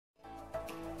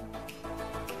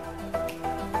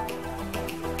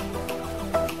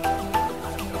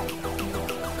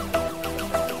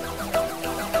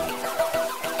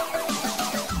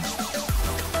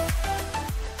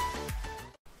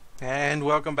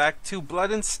welcome back to Blood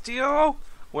and Steel,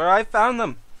 where I found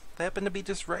them. They happen to be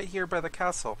just right here by the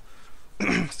castle.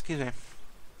 Excuse me.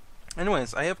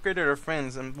 Anyways, I upgraded our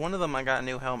friends, and one of them I got a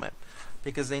new helmet,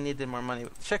 because they needed more money.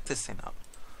 Check this thing out.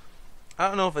 I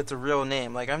don't know if it's a real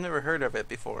name, like I've never heard of it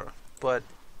before, but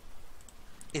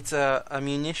it's a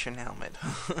munition helmet.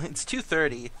 It's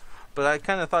 230, but I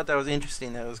kind of thought that was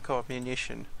interesting that it was called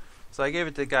munition. So I gave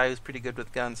it to the guy who's pretty good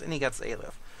with guns, and he got the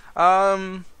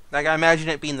A-lift. Like I imagine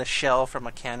it being the shell from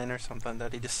a cannon or something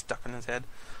that he just stuck on his head.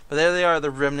 But there they are, the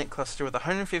remnant cluster with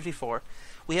 154.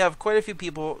 We have quite a few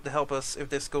people to help us if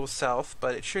this goes south,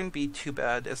 but it shouldn't be too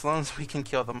bad as long as we can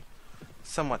kill them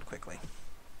somewhat quickly.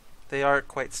 They are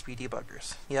quite speedy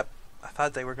buggers. Yep, I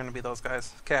thought they were going to be those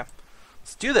guys. Okay,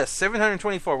 let's do this.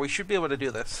 724, we should be able to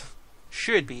do this.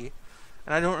 Should be.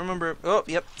 And I don't remember... Oh,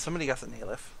 yep, somebody got the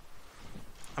nail-lift.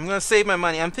 I'm going to save my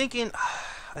money. I'm thinking,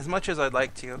 as much as I'd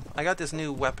like to, I got this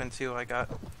new weapon too.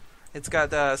 It's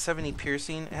got 70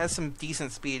 piercing. It has some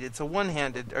decent speed. It's a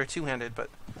one-handed, or two-handed, but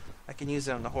I can use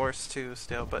it on the horse too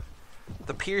still. But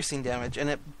the piercing damage, and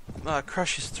it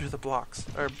crushes through the blocks.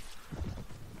 Or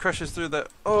crushes through the...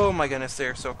 Oh my goodness,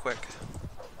 they're so quick.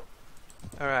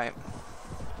 Alright.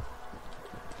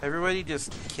 Everybody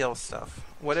just kill stuff.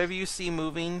 Whatever you see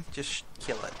moving, just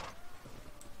kill it.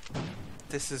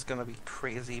 This is gonna be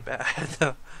crazy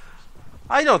bad.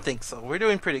 I don't think so. We're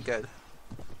doing pretty good.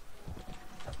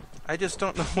 I just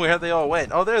don't know where they all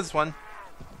went. Oh, there's one.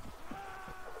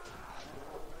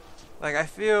 Like, I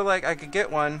feel like I could get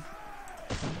one.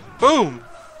 Boom!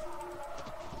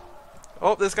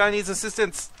 Oh, this guy needs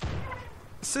assistance.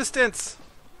 Assistance!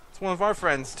 It's one of our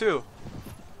friends, too.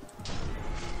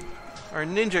 Our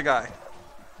ninja guy.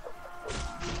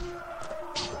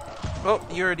 Oh,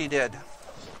 you already did.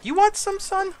 You want some,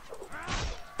 son?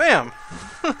 Bam!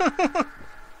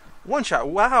 One shot.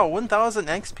 Wow, 1000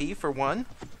 XP for one.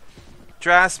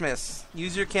 Drasmus,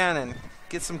 use your cannon.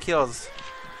 Get some kills.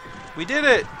 We did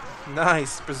it!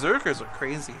 Nice. Berserkers are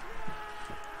crazy.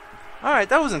 Alright,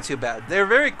 that wasn't too bad. They're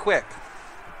very quick.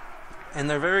 And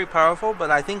they're very powerful,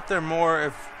 but I think they're more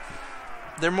of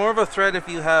a threat if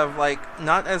you have, like,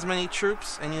 not as many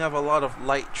troops and you have a lot of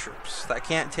light troops that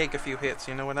can't take a few hits,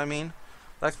 you know what I mean?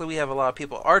 Luckily we have a lot of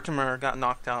people. Artemer got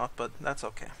knocked out, but that's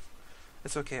okay.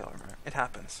 It's okay, Artemer. It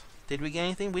happens. Did we get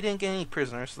anything? We didn't get any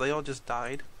prisoners, so they all just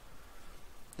died.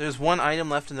 There's one item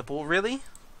left in the pool. Really?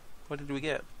 What did we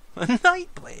get? A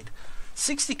Nightblade.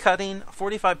 60 cutting,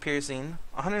 45 piercing,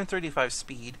 135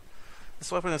 speed.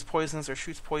 This weapon is poisonous or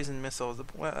shoots poison missiles.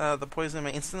 The poison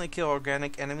may instantly kill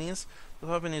organic enemies. The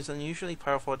weapon is unusually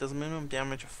powerful. It does minimum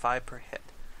damage of 5 per hit.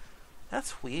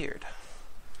 That's weird.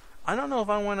 I don't know if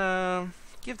I want to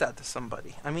give that to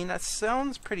somebody. I mean, that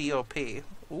sounds pretty OP.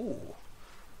 Ooh.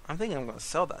 I'm thinking I'm going to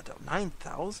sell that though.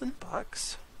 9,000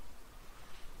 bucks?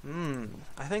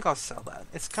 I think I'll sell that.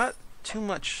 It's got too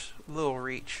much little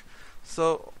reach.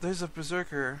 So, there's a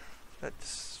berserker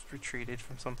that's retreated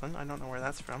from something. I don't know where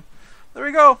that's from. There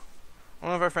we go!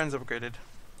 One of our friends upgraded.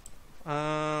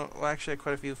 Well, actually,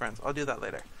 quite a few friends. I'll do that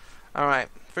later. Alright,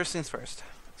 first things first.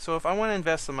 So, if I want to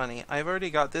invest the money, I've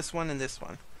already got this one and this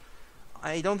one.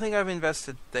 I don't think I've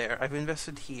invested there. I've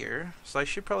invested here. So, I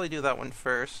should probably do that one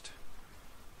first.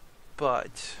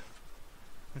 But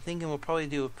I'm thinking we'll probably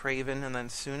do a Praven and then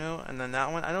Suno and then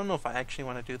that one. I don't know if I actually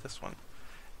want to do this one.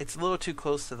 It's a little too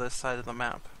close to this side of the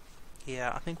map.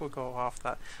 Yeah, I think we'll go off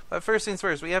that. But first things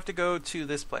first, we have to go to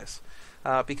this place.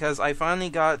 Because I finally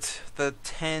got the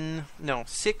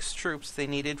 6 troops they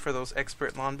needed for those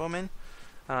expert longbowmen.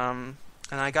 And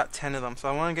I got 10 of them. So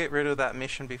I want to get rid of that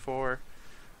mission before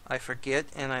I forget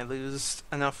and I lose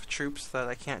enough troops that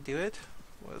I can't do it.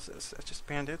 What is this? That's just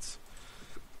bandits.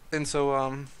 And so,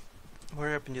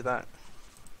 hurry up and do that.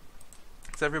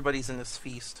 Because everybody's in this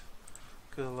feast.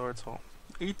 Go to the Lord's Hall.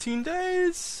 18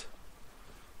 days!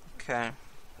 Okay.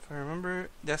 If I remember,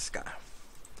 this guy.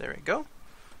 There we go.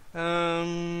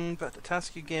 But the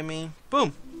task you gave me.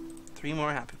 Boom! 3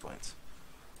 more happy points.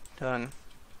 Done.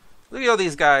 Look at all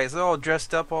these guys. They're all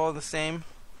dressed up all the same.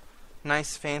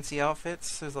 Nice fancy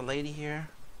outfits. There's a lady here.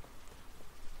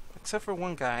 Except for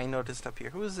one guy I noticed up here.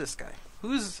 Who is this guy?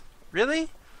 Who's... Really?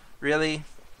 Really?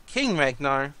 King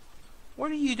Ragnar? What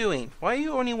are you doing? Why are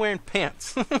you only wearing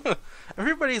pants?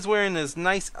 Everybody's wearing these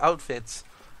nice outfits,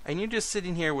 and you're just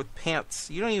sitting here with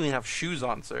pants. You don't even have shoes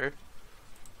on, sir.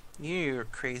 You're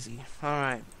crazy.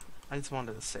 Alright. I just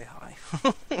wanted to say hi.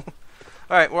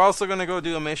 Alright, we're also going to go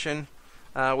do a mission,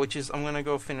 which is, I'm going to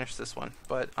go finish this one.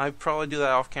 But I'd probably do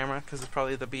that off camera, because it'll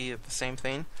probably be the same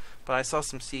thing. But I saw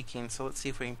some Sea Kings, so let's see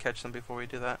if we can catch them before we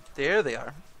do that. There they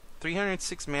are.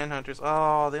 306 manhunters.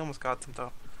 Oh, they almost got them,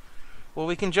 though. Well,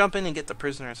 we can jump in and get the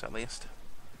prisoners, at least.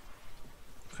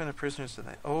 What kind of prisoners do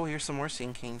they? Oh, here's some more Sea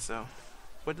Kings, though.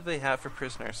 What did they have for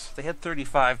prisoners? They had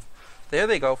 35. There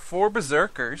they go. 4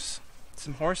 berserkers.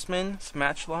 Some horsemen. Some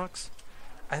matchlocks.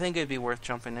 I think it'd be worth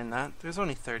jumping in that. There's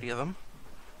only 30 of them.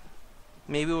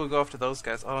 Maybe we'll go after those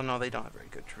guys. Oh, no, they don't have very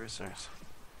good prisoners.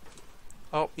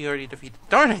 Oh, you already defeated.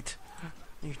 Darn it!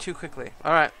 You're too quickly.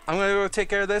 Alright, I'm going to go take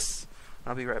care of this.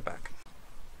 I'll be right back.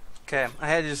 Okay, I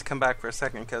had to just come back for a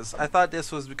second because I thought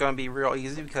this was going to be real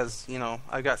easy because, you know,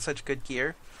 I've got such good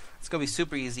gear. It's going to be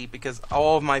super easy because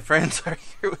all of my friends are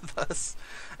here with us.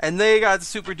 And they got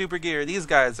super duper gear. These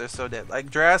guys are so dead. Like,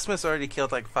 Drasmus already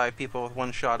killed like 5 people with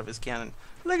 1 shot of his cannon.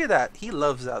 Look at that. He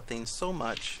loves that thing so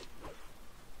much.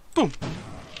 Boom.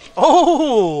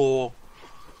 Oh!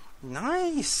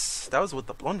 Nice. That was with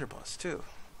the blunderbuss, too.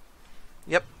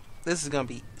 Yep. This is going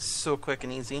to be so quick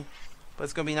and easy. But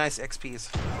it's going to be nice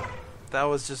XPs. That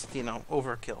was just, you know,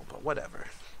 overkill, but whatever.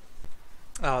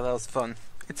 Oh, that was fun.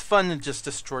 It's fun to just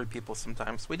destroy people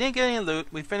sometimes. We didn't get any loot.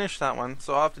 We finished that one.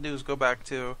 So all I have to do is go back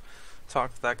to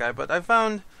talk to that guy. But I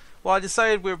found, well, I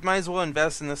decided we might as well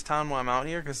invest in this town while I'm out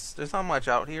here. Because there's not much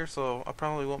out here. So I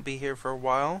probably won't be here for a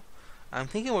while. I'm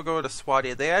thinking we'll go to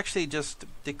Swadia. They actually just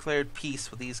declared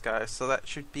peace with these guys. So that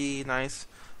should be nice.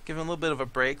 Give them a little bit of a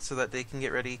break so that they can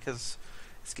get ready. Because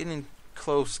it's getting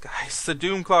close, guys. The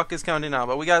doom clock is counting now.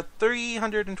 But we got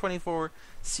 324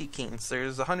 Sea Kings.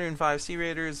 There's 105 Sea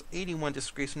Raiders, 81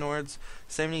 Disgraced Nords,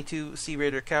 72 Sea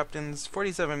Raider Captains,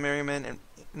 47 Merrymen, and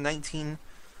 19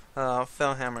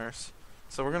 Fellhammers.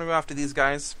 So we're going to go after these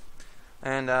guys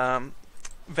and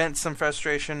vent some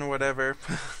frustration or whatever.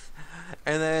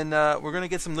 And then we're going to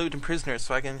get some loot and prisoners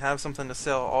so I can have something to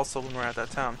sell also when we're at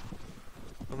that town.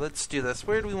 Well, let's do this.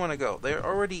 Where do we want to go? They're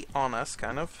already on us,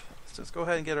 kind of. So let's go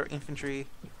ahead and get our infantry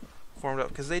formed up,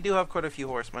 because they do have quite a few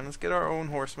horsemen. Let's get our own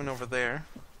horsemen over there.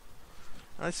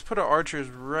 And let's put our archers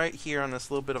right here on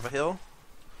this little bit of a hill,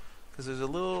 because there's a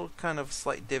little kind of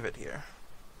slight divot here.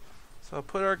 So I'll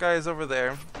put our guys over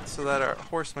there so that our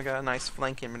horsemen got a nice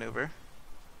flanking maneuver.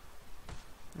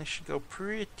 This should go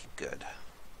pretty good.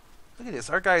 Look at this.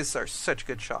 Our guys are such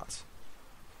good shots.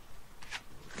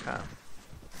 Okay.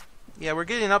 Yeah, we're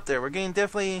getting up there. We're getting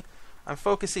definitely... I'm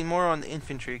focusing more on the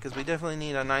infantry because we definitely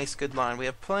need a nice good line. We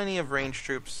have plenty of range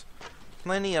troops,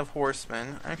 plenty of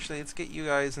horsemen. Actually, let's get you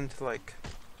guys into like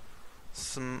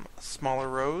some smaller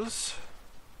rows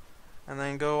and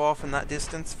then go off in that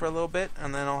distance for a little bit,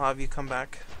 and then I'll have you come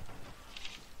back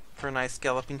for a nice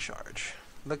galloping charge.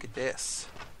 Look at this.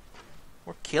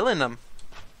 We're killing them.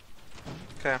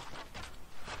 Okay.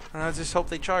 And I just hope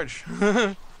they charge.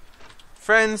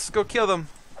 Friends, go kill them.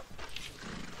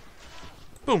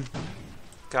 Boom.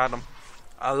 Got him.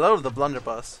 I love the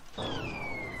blunderbuss.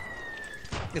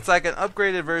 It's like an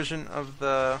upgraded version of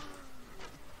the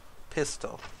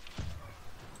pistol.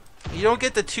 You don't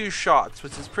get the 2 shots,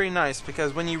 which is pretty nice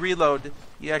because when you reload,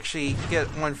 you actually get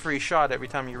 1 free shot every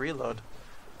time you reload.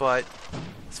 But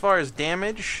as far as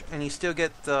damage, and you still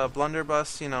get the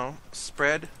blunderbuss, you know,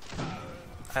 spread,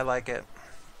 I like it.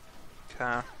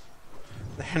 Okay.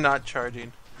 They're not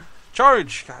charging.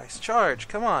 Charge, guys, charge,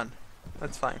 come on.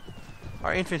 That's fine.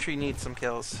 Our infantry needs some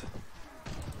kills.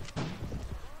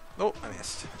 Oh, I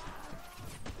missed.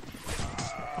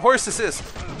 Horse assist.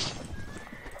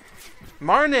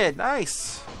 Marnid,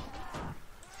 nice.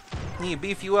 Need to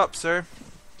beef you up, sir.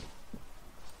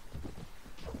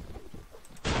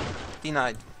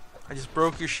 Denied. I just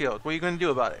broke your shield. What are you going to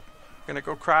do about it? You're going to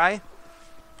go cry?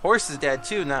 Horse is dead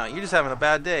too now. You're just having a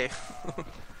bad day.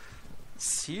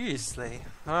 Seriously.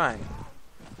 Alright.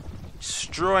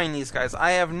 Destroying these guys.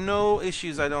 I have no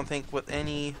issues, I don't think, with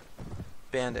any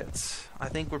bandits. I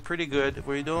think we're pretty good.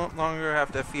 We don't longer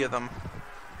have to fear them.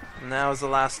 And that was the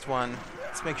last one.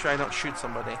 Let's make sure I don't shoot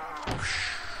somebody.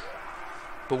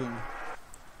 Boom.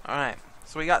 Alright.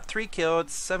 So we got 3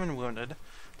 killed, 7 wounded,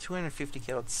 250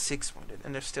 killed, 6 wounded,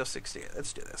 and there's still 68.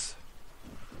 Let's do this.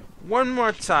 One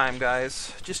more time,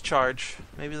 guys. Just charge.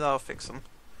 Maybe that'll fix them.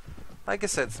 Like I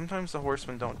said, sometimes the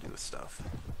horsemen don't do stuff.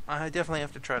 I definitely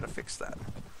have to try to fix that.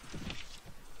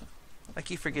 I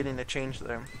keep forgetting to change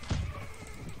them.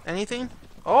 Anything?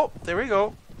 Oh, there we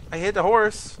go. I hit the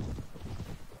horse.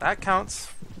 That counts.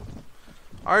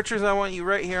 Archers, I want you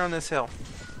right here on this hill.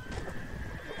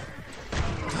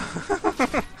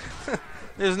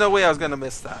 There's no way I was going to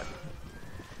miss that.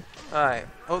 Alright.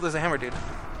 Oh, there's a hammer dude.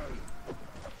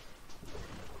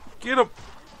 Get him!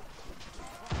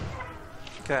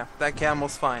 Okay, that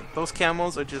camel's fine. Those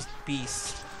camels are just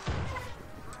beasts.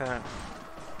 Okay.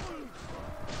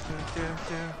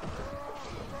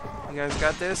 You guys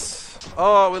got this?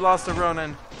 Oh, we lost a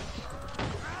Ronin.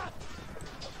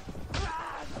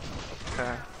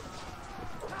 Okay.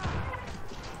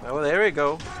 Oh, there we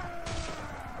go.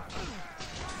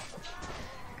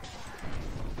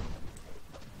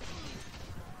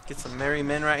 Get some merry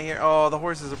men right here. Oh, the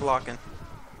horses are blocking.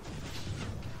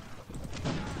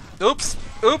 Oops!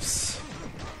 Oops!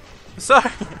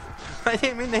 Sorry! I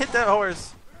didn't mean to hit that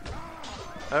horse.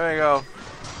 There we go.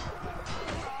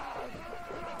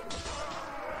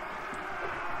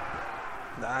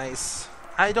 Nice.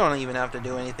 I don't even have to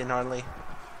do anything hardly.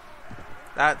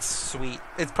 That's sweet.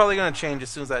 It's probably going to change as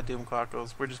soon as that doom clock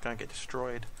goes. We're just going to get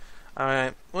destroyed.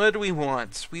 Alright, what do we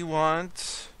want? We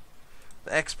want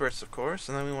the experts, of course,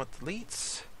 and then we want the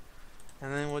elites.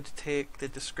 And then we'll take the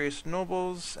disgraced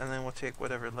nobles, and then we'll take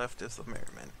whatever left is the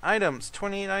merrymen. Items,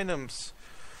 28 items.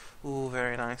 Ooh,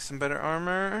 very nice. Some better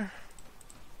armor.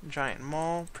 Giant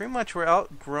maul. Pretty much we're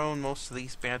outgrown most of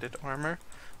these bandit armor.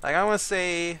 Like, I want to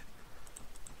say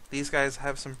these guys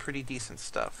have some pretty decent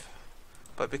stuff.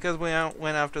 But because we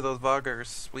went after those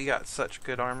Vogers, we got such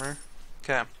good armor.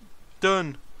 Okay,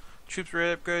 done. Troops ready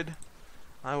to upgrade.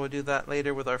 I will do that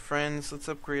later with our friends. Let's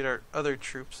upgrade our other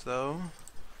troops, though.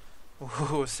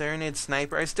 Ooh, Serenade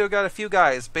Sniper. I still got a few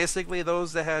guys. Basically,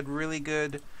 those that had really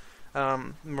good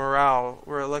morale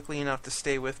were lucky enough to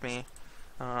stay with me.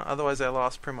 Otherwise, I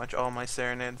lost pretty much all my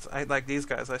Serenades. I like these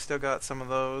guys. I still got some of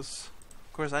those.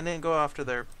 Of course, I didn't go after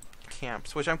their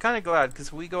camps, which I'm kind of glad, because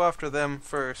if we go after them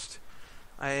first,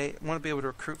 I want to be able to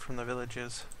recruit from the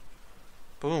villages.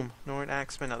 Boom. Nord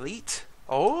Axeman Elite.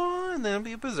 Oh, and then it'll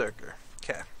be a Berserker.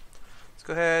 Okay. Let's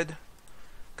go ahead.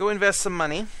 Go invest some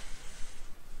money.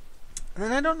 And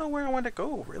then I don't know where I want to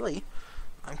go, really.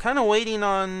 I'm kind of waiting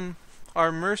on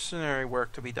our mercenary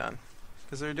work to be done.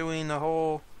 Because they're doing the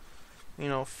whole,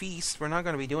 feast. We're not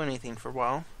going to be doing anything for a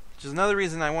while. Which is another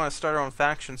reason I want to start our own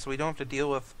faction, so we don't have to deal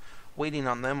with waiting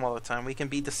on them all the time. We can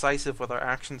be decisive with our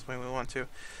actions when we want to.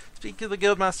 Speaking of the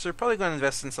Guildmaster, probably going to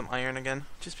invest in some iron again,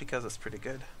 just because it's pretty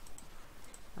good.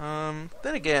 Then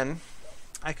again,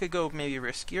 I could go maybe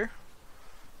riskier.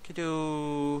 Could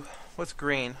do... what's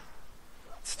grain?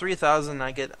 It's 3,000,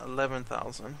 I get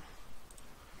 11,000.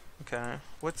 Okay,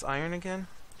 what's iron again?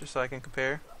 Just so I can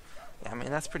compare. Yeah, I mean,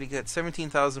 that's pretty good.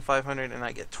 17,500 and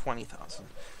I get 20,000.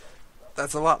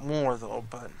 That's a lot more, though,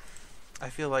 but I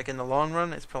feel like in the long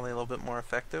run, it's probably a little bit more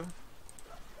effective.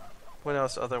 What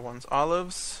else? Other ones?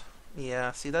 Olives?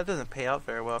 Yeah, see, that doesn't pay out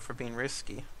very well for being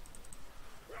risky.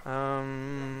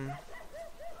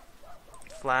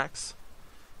 Flax?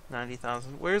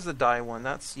 90,000. Where's the dye one?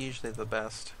 That's usually the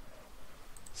best.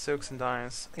 Silks and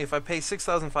dyes. If I pay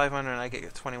 6,500 and I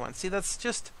get 21. See, that's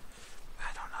just...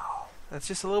 I don't know. That's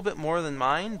just a little bit more than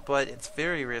mine, but it's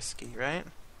very risky, right?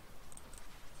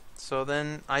 So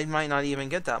then I might not even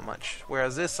get that much.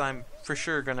 Whereas this, I'm for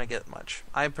sure going to get much.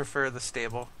 I prefer the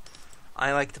stable.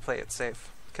 I like to play it safe.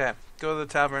 Okay, go to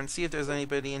the tavern, see if there's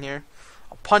anybody in here.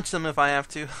 I'll punch them if I have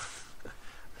to.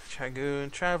 Dragoon,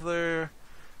 Traveler,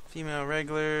 Female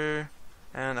Regular,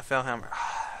 and a Fellhammer.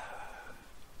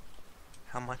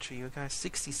 How much are you guys?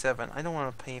 67. I don't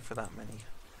want to pay for that many.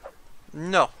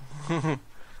 No.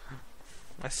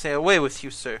 I say away with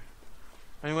you, sir.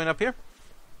 Anyone up here?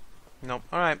 Nope.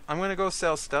 Alright, I'm going to go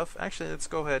sell stuff. Actually, let's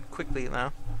go ahead quickly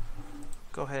now.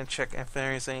 Go ahead and check if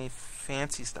there is any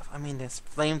fancy stuff. I mean, this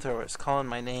flamethrower is calling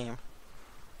my name.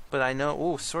 But I know...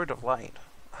 ooh, Sword of Light.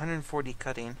 140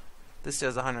 cutting. This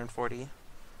does 140.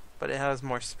 But it has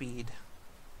more speed.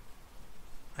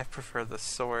 I prefer the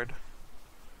sword.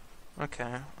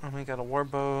 Okay, and we got a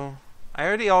warbow. I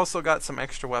already also got some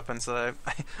extra weapons that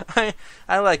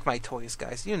I like my toys,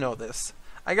 guys. You know this.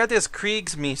 I got this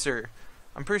Kriegsmesser.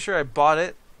 I'm pretty sure I bought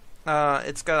it.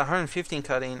 It's got 115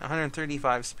 cutting,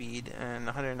 135 speed, and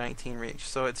 119 reach.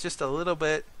 So it's just a little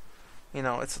bit,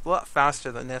 it's a lot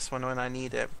faster than this one when I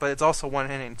need it. But it's also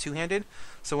one-handed and two-handed.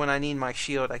 So when I need my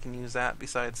shield, I can use that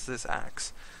besides this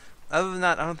axe. Other than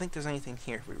that, I don't think there's anything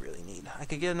here we really need. I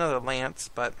could get another lance,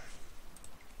 but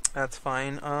that's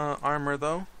fine. Armor,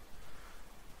 though.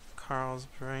 Carl's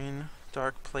Brain.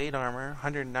 Dark Plate Armor,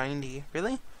 190.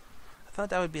 Really? I thought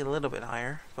that would be a little bit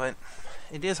higher, but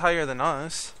it is higher than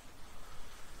us.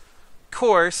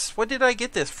 Course, what did I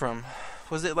get this from?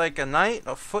 Was it like a knight,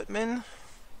 a footman?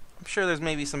 I'm sure there's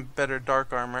maybe some better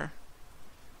dark armor.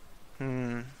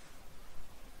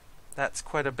 That's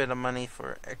quite a bit of money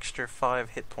for extra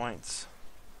 5 hit points.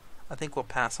 I think we'll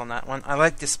pass on that one. I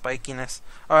like the spikiness.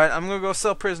 Alright, I'm going to go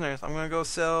sell prisoners. I'm going to go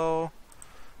sell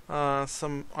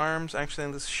some arms. Actually,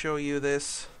 let's show you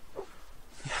this.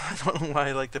 I don't know why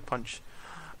I like to punch.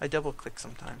 I double click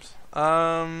sometimes.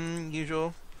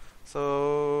 Usual.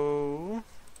 So,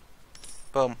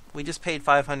 boom. We just paid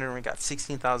 500 and we got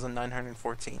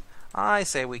 16,914. I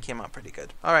say we came out pretty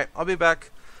good. Alright, I'll be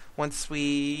back once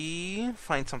we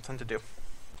find something to do.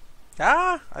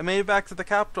 Ah! I made it back to the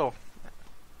capital.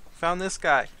 Found this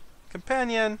guy.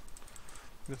 Companion! I'm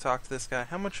gonna talk to this guy.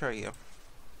 How much are you?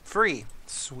 Free!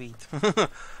 Sweet.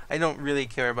 I don't really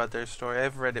care about their story.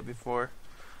 I've read it before.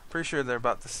 Pretty sure they're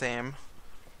about the same.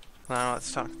 Now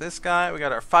let's talk to this guy. We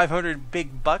got our 500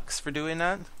 big bucks for doing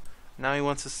that. Now he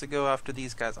wants us to go after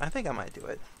these guys. I think I might do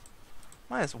it.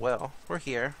 Might as well. We're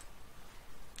here.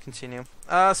 Continue.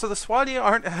 So the Swadia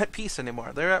aren't at peace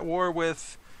anymore. They're at war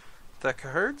with the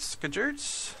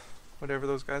Kajurts, whatever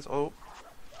those guys. Oh.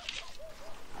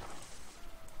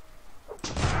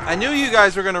 I knew you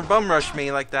guys were gonna bum rush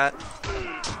me like that.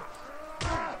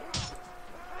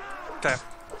 Okay.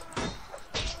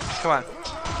 Come on.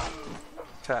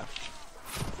 Okay.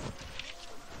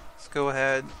 Let's go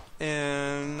ahead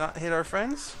and not hit our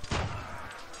friends.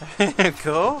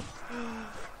 Cool.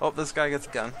 Oh, this guy gets a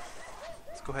gun.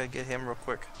 Let's go ahead and get him real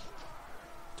quick.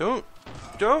 Don't.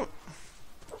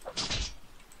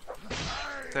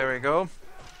 There we go.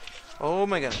 Oh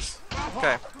my goodness.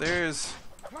 Okay, there's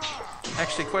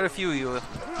actually quite a few of you.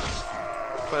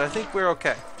 But I think we're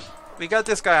okay. We got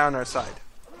this guy on our side.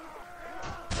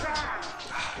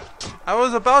 I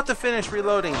was about to finish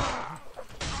reloading.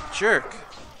 Jerk.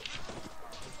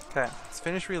 Okay, let's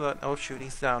finish reload. Oh shoot,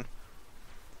 he's down.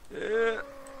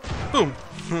 Boom.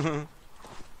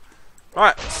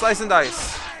 Alright, slice and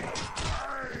dice.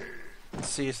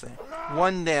 Seriously.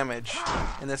 1 damage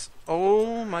in this.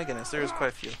 Oh my goodness, there's quite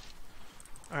a few.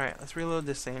 Alright, let's reload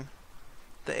this thing.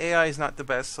 The AI is not the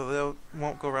best, so they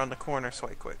won't go around the corner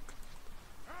quite quick.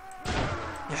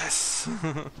 Yes!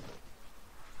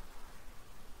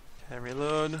 Okay,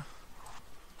 reload.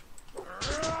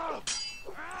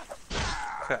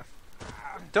 Okay.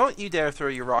 Don't you dare throw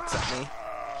your rocks at me.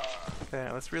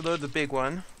 Okay, let's reload the big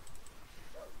one.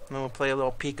 And then we'll play a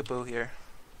little peekaboo here.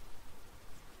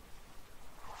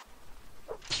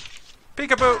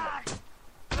 Peekaboo!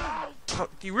 Oh,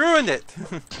 you ruined it!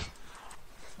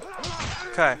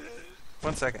 Okay.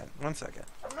 1 second.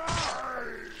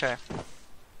 Okay.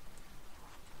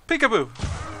 Peekaboo!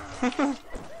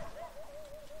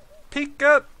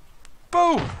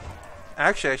 Peekaboo!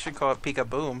 Actually, I should call it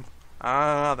Peekaboom.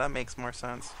 Ah, that makes more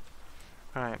sense.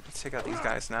 Alright, let's take out these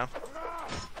guys now.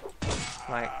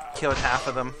 Like, killed half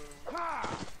of them.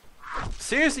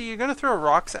 Seriously, you're gonna throw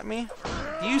rocks at me?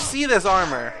 Do you see this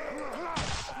armor?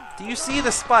 Do you see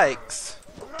the spikes?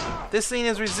 This thing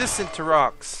is resistant to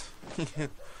rocks.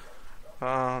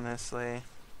 Honestly.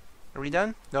 Are we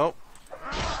done? Nope.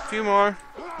 A few more.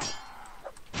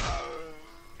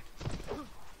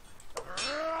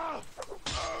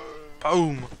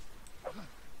 Boom.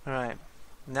 Alright.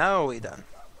 Now are we done?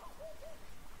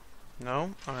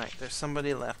 No? Alright, there's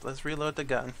somebody left. Let's reload the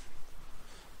gun.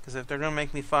 Because if they're going to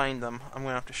make me find them, I'm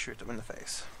going to have to shoot them in the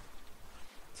face.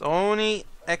 It's the only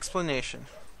explanation.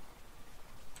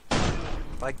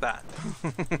 Like that.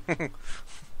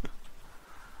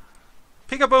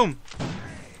 Peekaboom!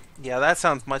 Yeah, that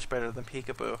sounds much better than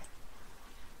peekaboo.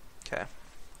 Okay.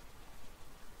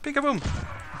 Peekaboom!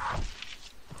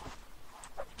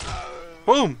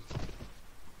 Boom!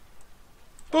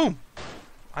 Boom!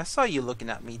 I saw you looking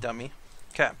at me, dummy.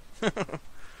 Okay.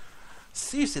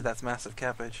 Seriously, that's massive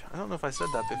cabbage. I don't know if I said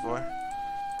that before.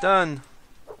 Done.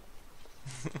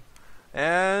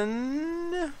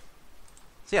 And...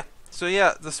 So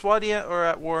yeah, the Swadia are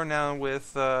at war now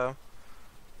with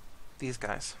these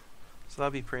guys. So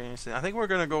that'll be pretty interesting. I think we're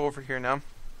going to go over here now.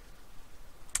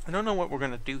 I don't know what we're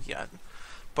going to do yet.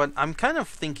 But I'm kind of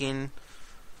thinking...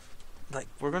 like,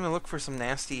 we're going to look for some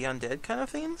nasty undead kind of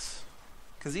things.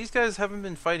 Because these guys haven't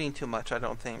been fighting too much, I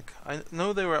don't think. I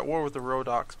know they were at war with the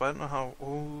Rodox, but I don't know how...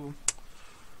 Oh,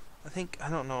 I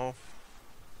don't know.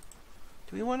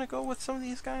 Do we want to go with some of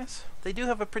these guys? They do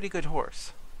have a pretty good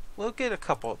horse. We'll get a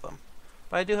couple of them.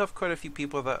 But I do have quite a few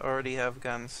people that already have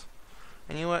guns.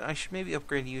 And you know what? I should maybe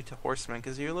upgrade you to horseman,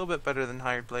 because you're a little bit better than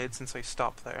hired blade since I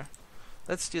stopped there.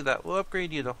 Let's do that. We'll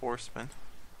upgrade you to horseman.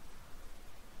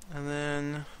 And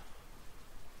then...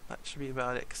 that should be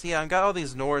about it. Cause yeah, I've got all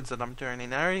these Nords that I'm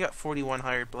turning. I already got 41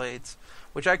 hired blades,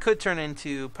 which I could turn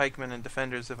into pikemen and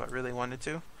defenders if I really wanted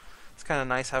to. It's kind of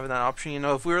nice having that option. You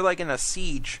know, if we were like in a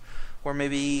siege, where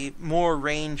maybe more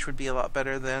range would be a lot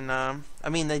better than. I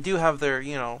mean, they do have their,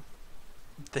 you know,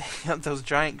 they have those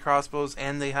giant crossbows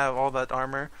and they have all that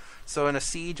armor. So in a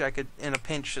siege, I could, in a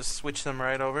pinch, just switch them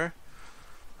right over.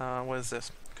 What is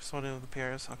this? Custodian of the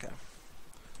Piers. Okay.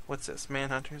 What's this?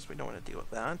 Manhunters. We don't want to deal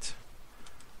with that.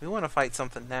 We want to fight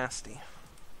something nasty.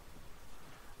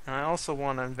 And I also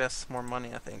want to invest more money,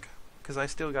 I think. Because I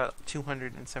still got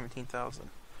 217,000.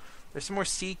 There's some more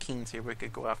Sea Kings here we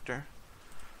could go after.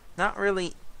 Not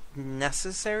really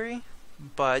necessary,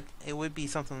 but it would be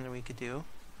something that we could do.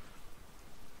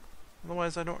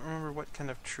 Otherwise, I don't remember what kind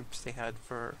of troops they had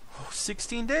for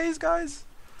 16 days, guys.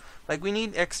 Like, we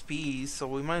need XPs, so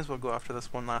we might as well go after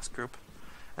this one last group.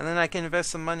 And then I can invest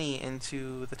some money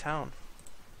into the town.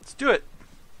 Let's do it.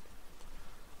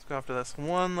 Let's go after this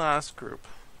one last group.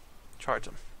 Charge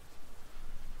them.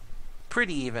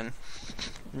 Pretty even.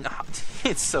 Not.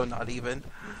 It's so not even.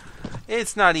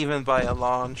 It's not even by a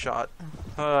long shot.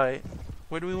 Alright.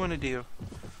 What do we want to do?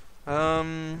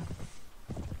 I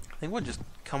think we'll just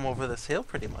come over this hill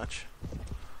pretty much.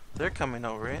 They're coming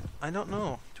over it. I don't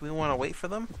know. Do we want to wait for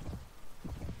them?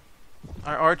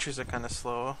 Our archers are kind of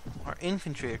slow. Our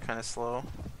infantry are kind of slow.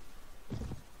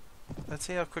 Let's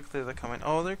see how quickly they're coming.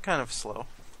 Oh, they're kind of slow.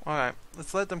 Alright,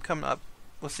 let's let them come up.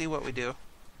 We'll see what we do.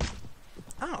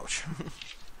 Ouch.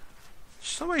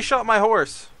 Somebody shot my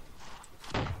horse.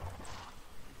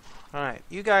 Alright,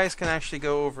 you guys can actually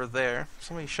go over there.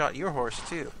 Somebody shot your horse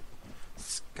too.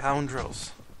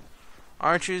 Scoundrels.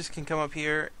 Archers can come up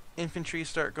here. Infantry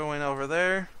start going over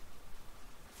there.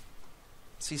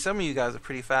 See, some of you guys are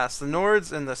pretty fast. The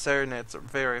Nords and the Serenades are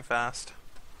very fast.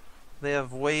 They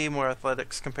have way more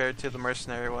athletics compared to the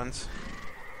mercenary ones.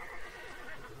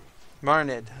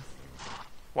 Marnid.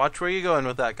 Watch where you're going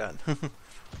with that gun.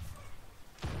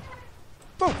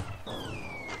 Boom!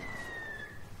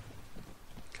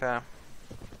 Okay. Let's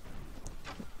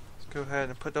go ahead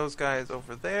and put those guys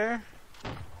over there.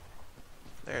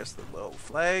 There's the little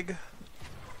flag.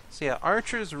 So yeah,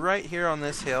 archers right here on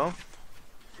this hill.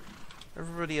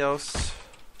 Everybody else,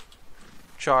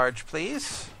 charge,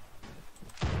 please.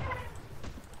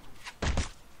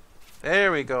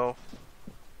 There we go.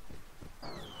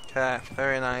 Okay,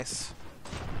 very nice.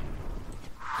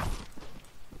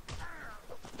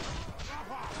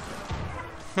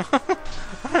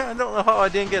 I don't know how I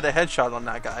didn't get a headshot on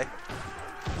that guy.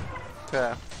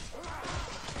 Okay.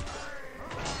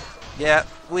 Yeah,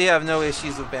 we have no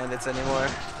issues with bandits anymore.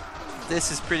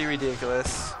 This is pretty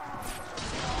ridiculous.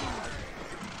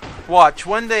 Watch,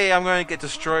 one day I'm going to get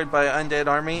destroyed by an undead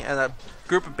army and a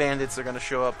group of bandits are going to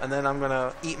show up and then I'm going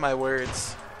to eat my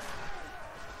words.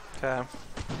 Okay.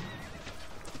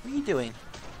 What are you doing?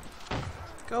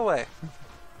 Go away.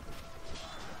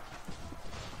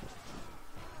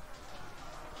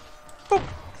 Boop.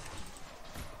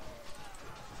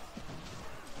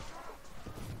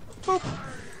 Boop.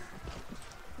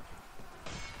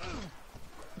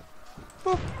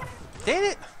 Boop. Dang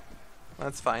it!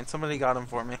 That's fine. Somebody got him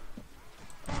for me.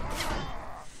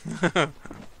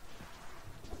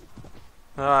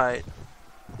 Alright.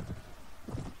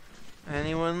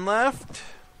 Anyone left?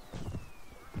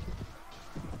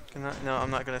 No, I'm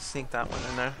not going to sneak that one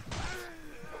in there.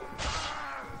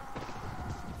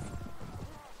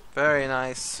 Very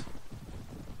nice.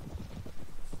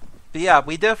 But yeah,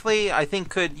 we definitely, I think,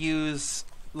 could use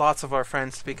lots of our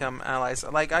friends to become allies.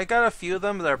 Like, I got a few of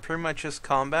them that are pretty much just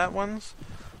combat ones.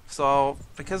 So,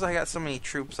 because I got so many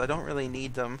troops, I don't really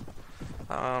need them.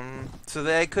 So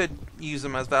that I could use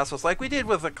them as vassals, like we did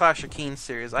with the Clash of Kings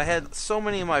series. I had so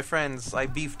many of my friends I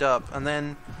beefed up, and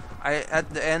then at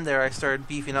the end there I started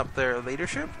beefing up their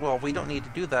leadership. Well, we don't need to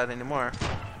do that anymore.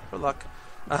 Good luck.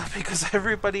 Because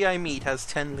everybody I meet has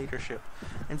 10 leadership.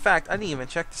 In fact, I didn't even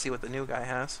check to see what the new guy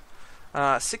has.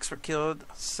 6 were killed,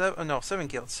 7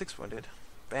 killed, 6 wounded.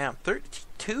 Bam.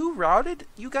 32 routed?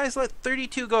 You guys let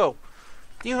 32 go.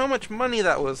 Do you know how much money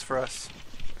that was for us?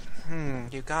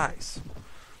 You guys.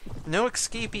 No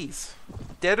escapees.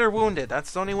 Dead or wounded.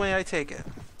 That's the only way I take it.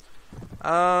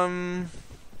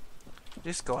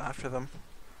 Just go after them.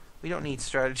 We don't need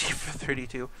strategy for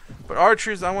 32. But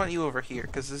archers, I want you over here,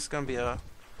 because this is going to be a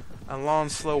long,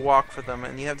 slow walk for them.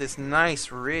 And you have this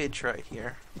nice ridge right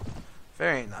here.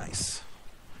 Very nice.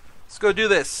 Let's go do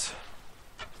this.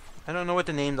 I don't know what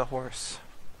to name the horse.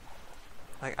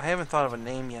 Like, I haven't thought of a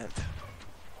name yet.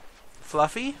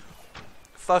 Fluffy?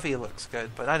 Fluffy looks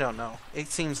good, but I don't know. It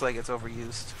seems like it's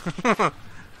overused.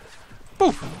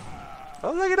 Poof!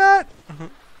 Oh, look at that!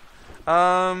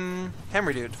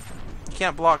 Hammer dude. You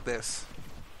can't block this.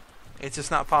 It's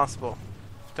just not possible.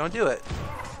 Don't do it.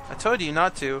 I told you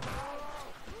not to.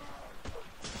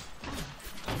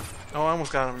 Oh, I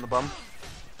almost got him in the bum.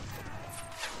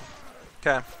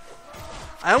 Okay.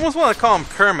 I almost want to call him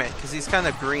Kermit, because he's kind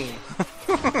of green.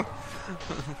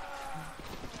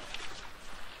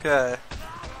 Okay.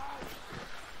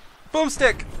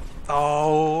 Boomstick!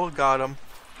 Oh, got him.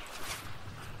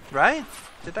 Right?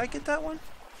 Did I get that one?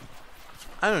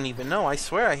 I don't even know. I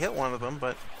swear I hit one of them,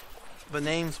 but the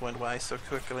names went by so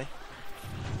quickly.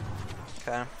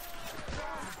 Okay.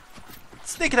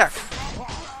 Sneak attack!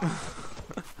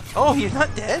 Oh, you're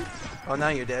not dead? Oh, now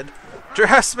you're dead.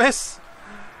 Drasmus!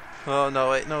 Oh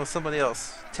no, wait, no, somebody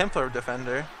else. Templar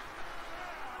Defender.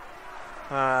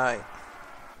 Alright.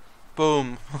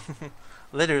 Boom.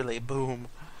 Literally, boom.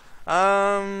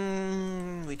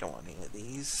 We don't want any of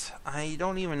these. I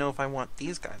don't even know if I want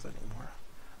these guys anymore.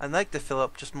 I'd like to fill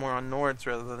up just more on Nords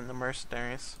rather than the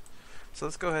Mercenaries. So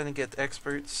let's go ahead and get the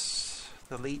Experts,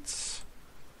 the Elites,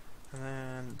 and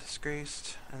then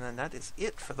Disgraced, and then that is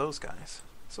it for those guys.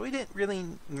 So we didn't really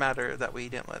matter that we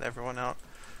didn't let everyone out.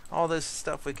 All this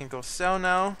stuff we can go sell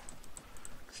now,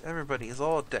 because everybody is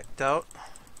all decked out.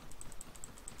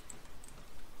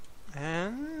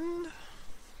 And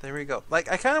there we go.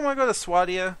 Like, I kind of want to go to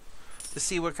Swadia to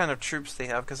see what kind of troops they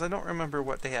have, because I don't remember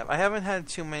what they have. I haven't had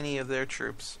too many of their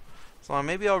troops, so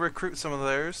maybe I'll recruit some of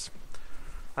theirs.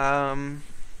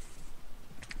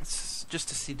 Just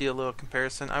to do a little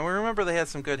comparison. I remember they had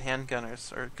some good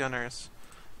handgunners or gunners,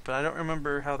 but I don't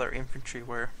remember how their infantry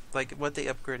were, like what they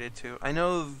upgraded to. I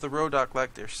know the Rodok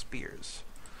like their spears,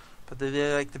 but did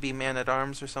they like to be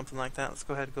man-at-arms or something like that? Let's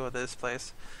go ahead and go to this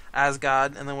place,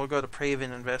 Asgard, and then we'll go to Praven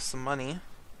and invest some money.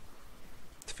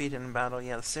 Defeated in battle.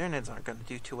 Yeah, the Serenids aren't going to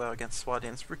do too well against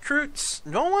Swadians. Recruits!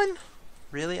 No one?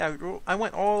 Really? I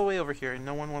went all the way over here and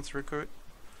no one wants to recruit?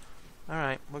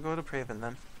 Alright, we'll go to Praven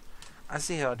then. I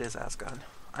see how it is, Asgard.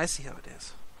 I see how it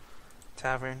is.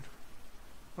 Tavern.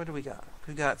 What do we got?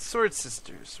 We got Sword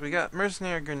Sisters. We got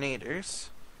Mercenary Grenadiers.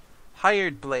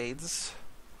 Hired Blades.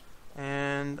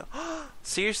 And...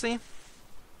 seriously?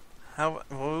 How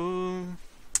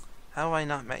have I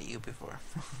not met you before?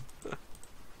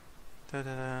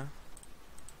 Da-da-da.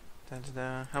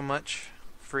 Da-da-da. How much?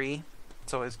 Free.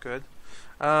 It's always good.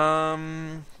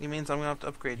 It means I'm gonna have to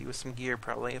upgrade you with some gear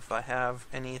probably if I have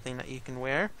anything that you can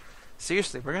wear.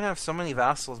 Seriously, we're gonna have so many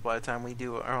vassals by the time we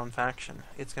do our own faction.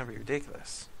 It's gonna be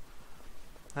ridiculous.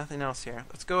 Nothing else here.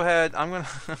 Let's go ahead. I'm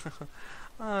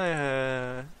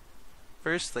gonna...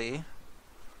 firstly,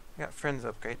 I got friends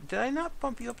upgrade. Did I not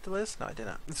bump you up the list? No, I did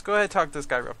not. Let's go ahead and talk to this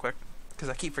guy real quick, because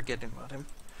I keep forgetting about him.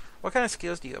 What kind of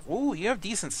skills do you have? Ooh, you have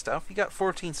decent stuff. You got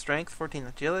 14 strength, 14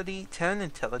 agility, 10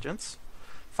 intelligence,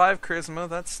 5 charisma.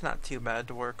 That's not too bad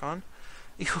to work on.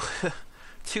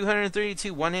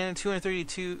 232 one-handed,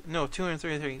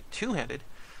 233 two-handed.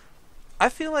 I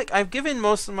feel like I've given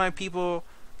most of my people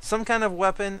some kind of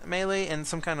weapon, melee, and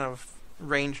some kind of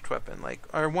ranged weapon. Like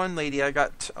our one lady, I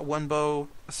got 1 bow,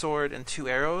 a sword, and 2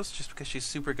 arrows, just because she's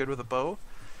super good with a bow.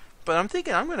 But I'm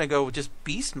thinking I'm gonna go just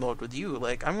beast mode with you.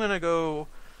 Like I'm gonna go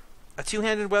a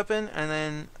 2-handed weapon, and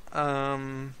then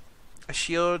a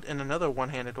shield and another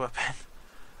 1-handed weapon,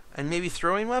 and maybe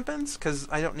throwing weapons, because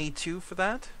I don't need 2 for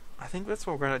that. I think that's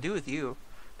what we're gonna do with you.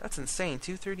 That's insane.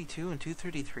 232 and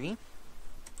 233.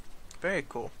 Very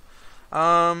cool.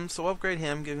 So upgrade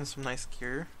him, give him some nice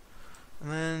gear.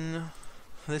 And then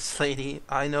this lady,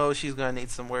 I know she's gonna need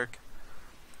some work.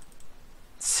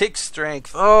 6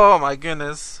 strength. Oh my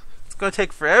goodness. It's gonna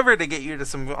take forever to get you to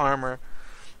some armor.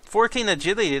 14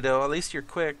 agility though, at least you're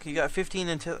quick. You got 15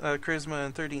 charisma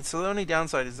and 13. So the only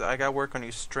downside is I gotta work on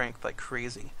your strength like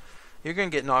crazy. You're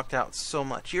gonna get knocked out so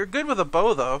much. You're good with a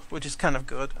bow though, which is kind of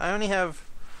good. I only have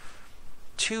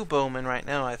 2 bowmen right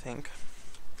now, I think.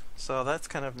 So that's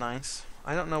kind of nice.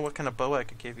 I don't know what kind of bow I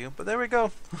could give you, but there we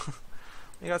go.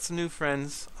 We got some new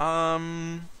friends. I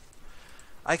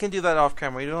can do that off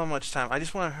camera. We don't have much time. I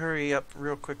just want to hurry up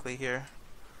real quickly here.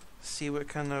 See what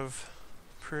kind of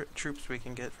troops we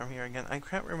can get from here again. I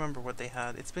can't remember what they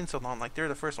had. It's been so long. Like, they're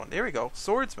the first one. There we go.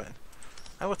 Swordsmen.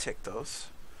 I will take those.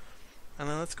 And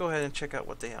then let's go ahead and check out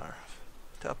what they are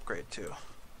to upgrade to.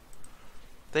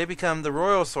 They become the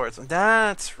Royal Swordsmen.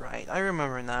 That's right. I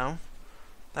remember now.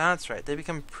 That's right. They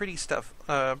become pretty tough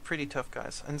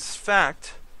guys. In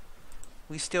fact,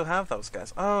 we still have those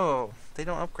guys. Oh, they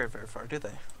don't upgrade very far, do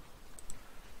they?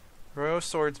 Royal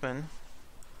Swordsmen.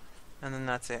 And then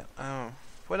that's it. Oh.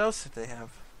 What else did they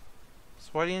have?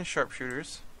 Swadian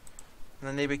Sharpshooters. And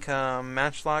then they become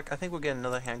Matchlock. I think we'll get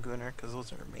another Handgunner, because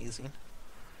those are amazing.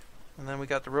 And then we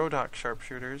got the Rodok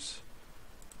Sharpshooters.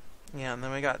 Yeah, and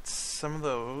then we got some of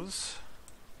those.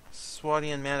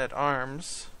 Swadian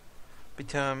Man-at-Arms.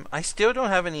 I still don't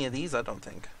have any of these, I don't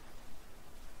think.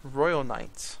 Royal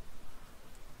Knights.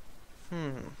 We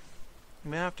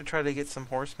may have to try to get some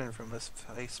horsemen from this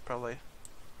place, probably.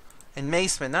 And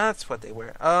macemen, that's what they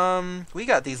were. We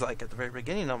got these like at the very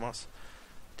beginning almost.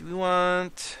 Do we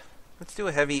want... Let's do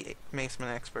a heavy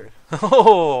maceman expert.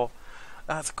 Oh,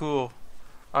 that's cool.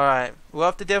 Alright, we'll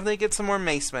have to definitely get some more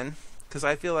macemen, because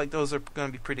I feel like those are going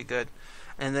to be pretty good.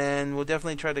 And then we'll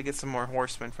definitely try to get some more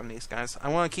horsemen from these guys. I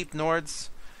want to keep Nords,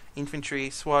 infantry,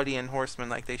 Swadian horsemen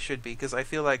like they should be, because I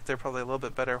feel like they're probably a little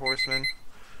bit better horsemen.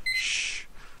 Shh.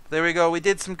 There we go. We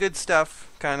did some good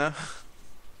stuff, kind of.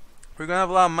 We're going to have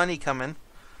a lot of money coming.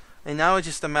 And now it's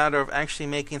just a matter of actually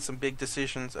making some big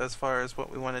decisions as far as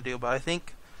what we want to do. But I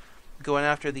think going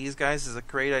after these guys is a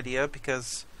great idea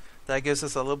because that gives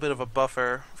us a little bit of a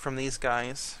buffer from these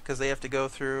guys. Because they have to go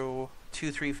through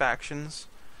 2-3 factions.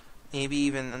 Maybe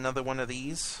even another one of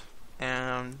these.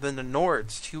 And then the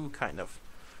Nords too, kind of.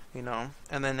 You know.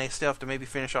 And then they still have to maybe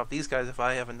finish off these guys if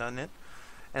I haven't done it.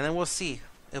 And then we'll see.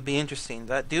 It'll be interesting.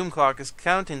 That doom clock is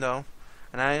counting though.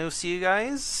 And I will see you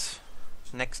guys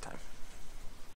next time.